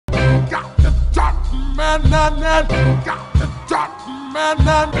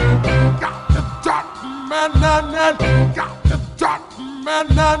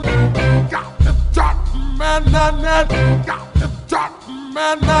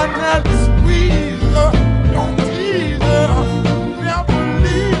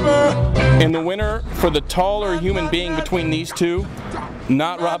And the winner for the taller human being between these two,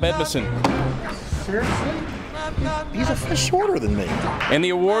 not Rob Edmisson. Seriously? He's a foot shorter than me. And the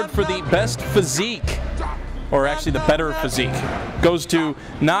award for the best physique, or actually the better physique, goes to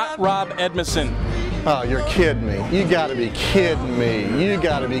not Rob Edmisson. Oh, you're kidding me. You gotta be kidding me. You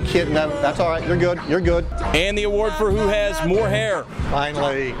gotta be kidding. That's all right, you're good, you're good. And the award for who has more hair.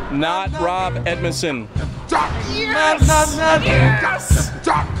 Finally. Not Rob Edmisson. Yes! Yes!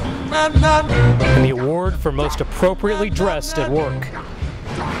 And the award for most appropriately dressed at work,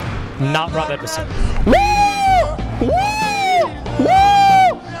 not Rob Edmisson. Woo! Woo!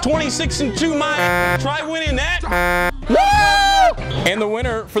 Woo! 26-2 mine. Try winning that. Woo! And the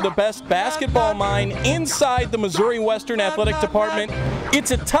winner for the best basketball mine inside the Missouri Western Athletic Department,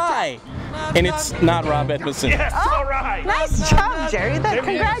 it's a tie. And it's not Rob Edmisson. Yes, all right. Nice job, Jerry.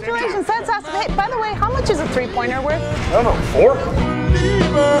 Congratulations. That's awesome. Hey, by the way, how much is a three-pointer worth? I don't know, 4?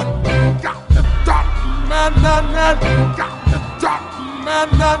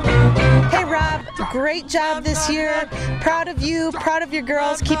 Hey, Rob, great job this year. Proud of you, proud of your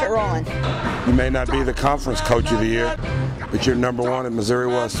girls. Keep it rolling. You may not be the conference coach of the year, but you're #1 at Missouri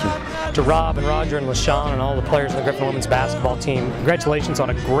Western. To Rob and Roger and LaShawn and all the players in the Griffin women's basketball team, congratulations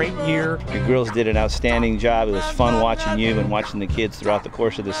on a great year. Your girls did an outstanding job. It was fun watching you and watching the kids throughout the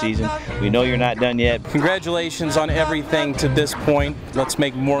course of the season. We know you're not done yet. Congratulations on everything to this point. Let's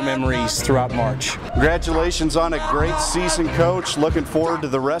make more memories throughout March. Congratulations on a great season, Coach. Looking forward to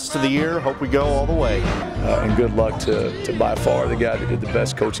the rest of the year. Hope we go all the way. And good luck to by far the guy that did the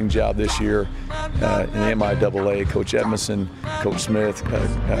best coaching job this year in the MIAA, Coach Edmisson, Coach Smith.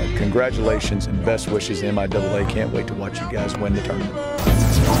 Congratulations and best wishes to MIAA. Can't wait to watch you guys win the tournament.